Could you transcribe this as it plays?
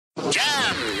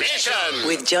Mission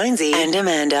with Jonesy and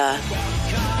Amanda.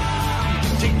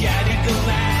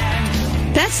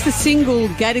 That's the single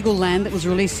Gadigal Land that was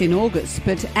released in August.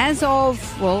 But as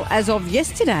of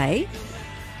yesterday,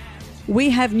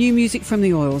 we have new music from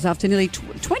the Oils. After nearly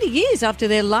 20 years after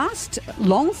their last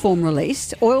long-form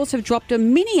release, Oils have dropped a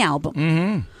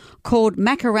mini-album called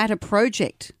Makarrata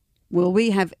Project. Will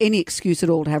we have any excuse at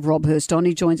all to have Rob Hurst on?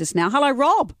 He joins us now. Hello,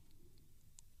 Rob.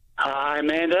 Hi,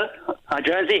 Amanda. Hi,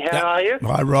 Jonesy. How are you?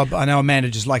 Hi, Rob. I know Amanda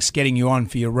just likes getting you on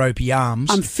for your ropey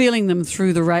arms. I'm feeling them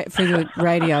through the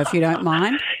radio, if you don't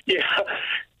mind. Yeah.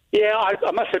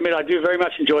 I must admit, I do very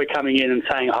much enjoy coming in and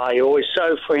saying hi. You're always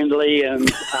so friendly,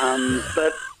 and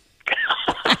but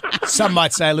some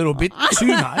might say a little bit too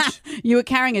much. You were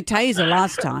carrying a taser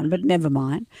last time, but never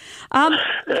mind. Tell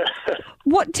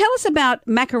us about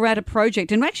Makarrata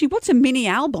Project, and actually, what's a mini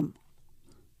album?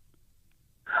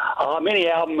 A mini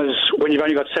album is when you've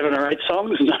only got 7 or 8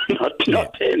 songs,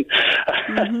 not 10.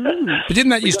 But didn't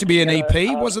that used to be an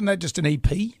EP? Wasn't that just an EP?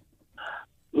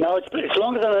 No, it's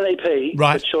longer than an EP,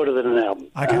 right. But shorter than an album.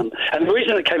 Okay. And the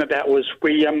reason it came about was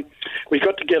we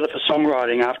got together for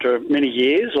songwriting after many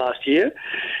years last year,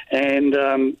 and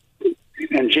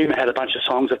Jim had a bunch of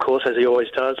songs, of course, as he always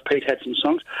does. Pete had some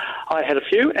songs. I had a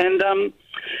few, and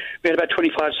we had about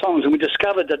 25 songs, and we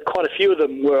discovered that quite a few of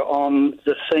them were on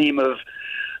the theme of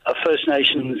First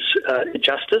Nations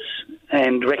justice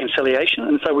and reconciliation,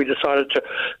 and so we decided to.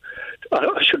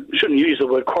 I shouldn't use the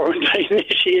word quarantine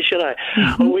this year, should I?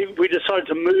 Mm-hmm. Well, we decided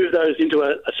to move those into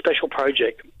a special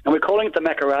project, and we're calling it the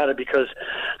Makarrata because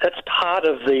that's part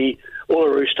of the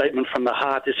Uluru Statement from the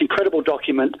Heart, this incredible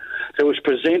document that was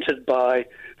presented by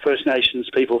First Nations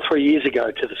people 3 years ago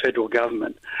to the federal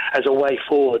government as a way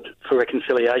forward for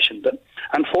reconciliation, but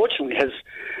unfortunately has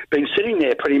been sitting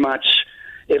there pretty much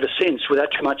ever since without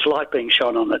too much light being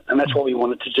shone on it, and that's what we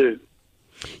wanted to do.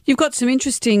 You've got some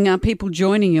interesting people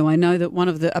joining you. I know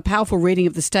that a powerful reading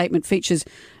of the statement features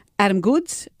Adam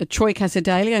Goodes, Troy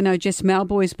Casadei. I know Jess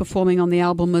Malboy is performing on the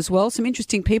album as well. Some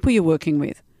interesting people you're working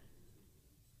with.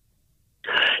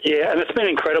 Yeah, and it's been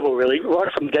incredible, really.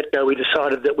 Right from the get-go, we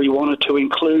decided that we wanted to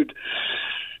include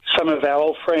some of our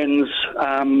old friends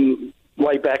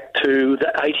way back to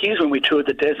the 80s when we toured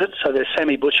the desert. So there's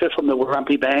Sammy Butcher from the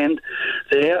Warumpi Band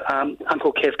there,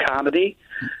 Uncle Kev Carmody,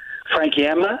 Frank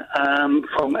Yammer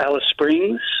from Alice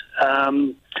Springs,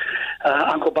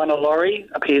 Uncle Bunna Laurie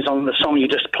appears on the song you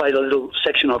just played, a little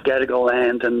section of Gadigal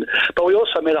Land. But we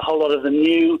also met a whole lot of the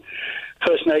new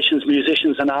First Nations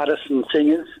musicians and artists and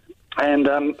singers. And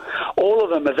all of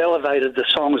them have elevated the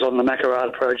songs on the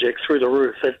Makarrata Project through the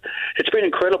roof. It's been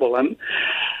incredible. And,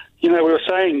 you know, we were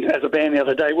saying as a band the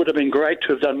other day, it would have been great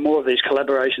to have done more of these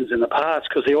collaborations in the past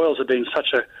because the Oils have been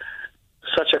such a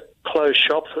closed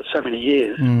shop for so many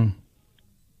years. Mm.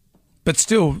 But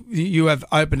still, you have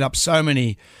opened up so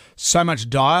much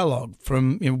dialogue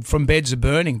from Beds of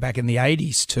Burning back in the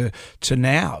 80s to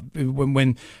now.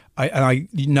 When I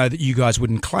know that you guys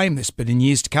wouldn't claim this, but in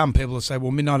years to come, people will say,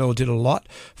 well, Midnight Oil did a lot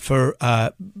for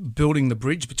building the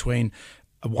bridge between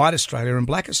white Australia and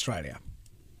black Australia.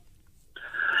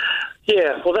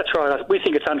 Yeah, well, that's right. We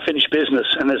think it's unfinished business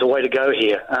and there's a way to go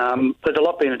here. There's a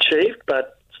lot being achieved,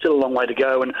 but still a long way to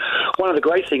go. And one of the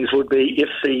great things would be if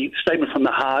the Statement from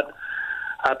the Heart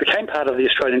became part of the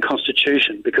Australian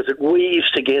Constitution because it weaves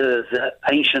together the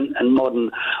ancient and modern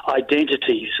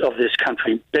identities of this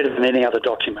country better than any other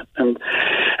document. And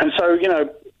so, you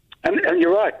know, and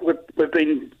you're right, we've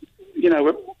been, you know,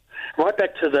 right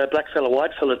back to the Blackfella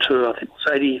Whitefella tour, I think it was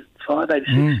 85,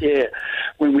 86,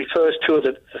 when we first toured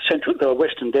the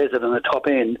Western Desert and the top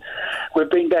end.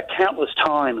 We've been back countless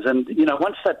times, and, you know,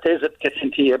 once that desert gets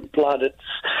into your blood, it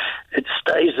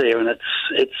stays there, and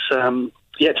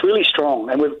it's really strong,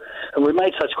 and we've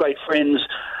made such great friends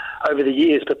over the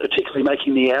years, but particularly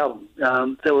making the album.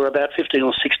 There were about 15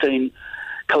 or 16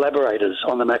 collaborators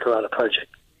on the Makarrata Project.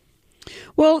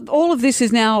 Well, all of this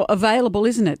is now available,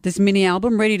 isn't it? This mini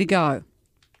album, ready to go.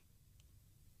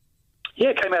 Yeah,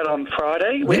 it came out on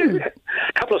Friday. A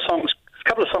couple of songs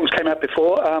came out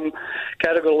before,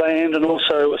 Gadigal Land and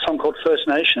also a song called First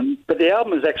Nation. But the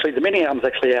mini album's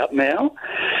actually out now.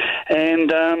 And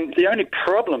the only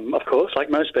problem, of course, like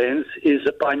most bands, is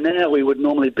that by now we would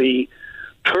normally be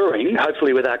touring,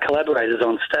 hopefully with our collaborators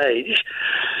on stage.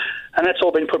 And that's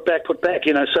all been put back,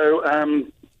 you know. So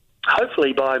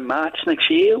hopefully by March next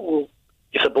year,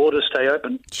 if the borders stay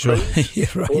open, sure. Yeah,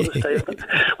 right. Borders stay open,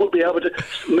 we'll be able to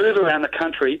move around the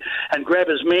country and grab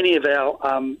as many of our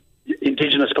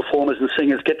Indigenous performers and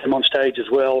singers, get them on stage as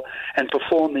well, and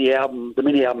perform the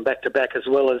mini album back to back, as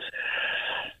well as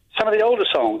some of the older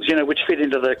songs, which fit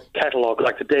into the catalogue,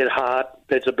 like The Dead Heart,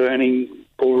 Beds Are Burning,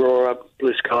 Bull Roarer,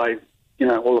 Blue Sky,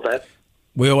 all of that.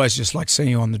 We always just like seeing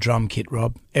you on the drum kit,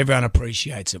 Rob. Everyone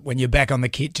appreciates it. When you're back on the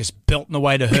kit, just belting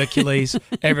away to Hercules,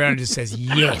 everyone just says,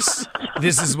 yes,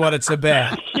 this is what it's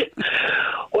about. Yeah.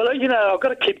 Well, I've got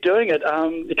to keep doing it.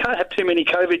 You can't have too many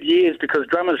COVID years because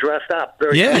drummers rust up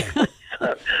very quickly.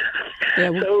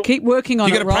 We'll keep working on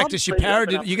it, Rob. You've got to practice your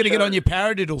paradiddle. You've got to get on your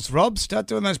paradiddles, Rob. Start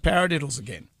doing those paradiddles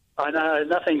again. I know,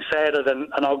 nothing sadder than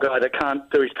an old guy that can't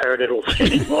do his paradiddles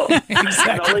anymore.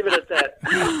 Exactly. And I'll leave it at that.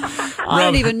 I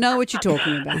don't even know what you're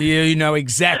talking about. You know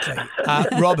exactly.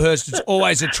 Rob Hurst, it's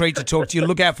always a treat to talk to you.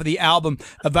 Look out for the album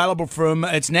available from,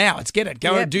 it's now. Let's get it.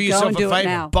 Go and do yourself a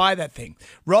favour. Buy that thing.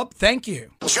 Rob, thank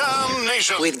you.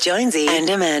 With Jonesy and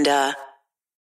Amanda.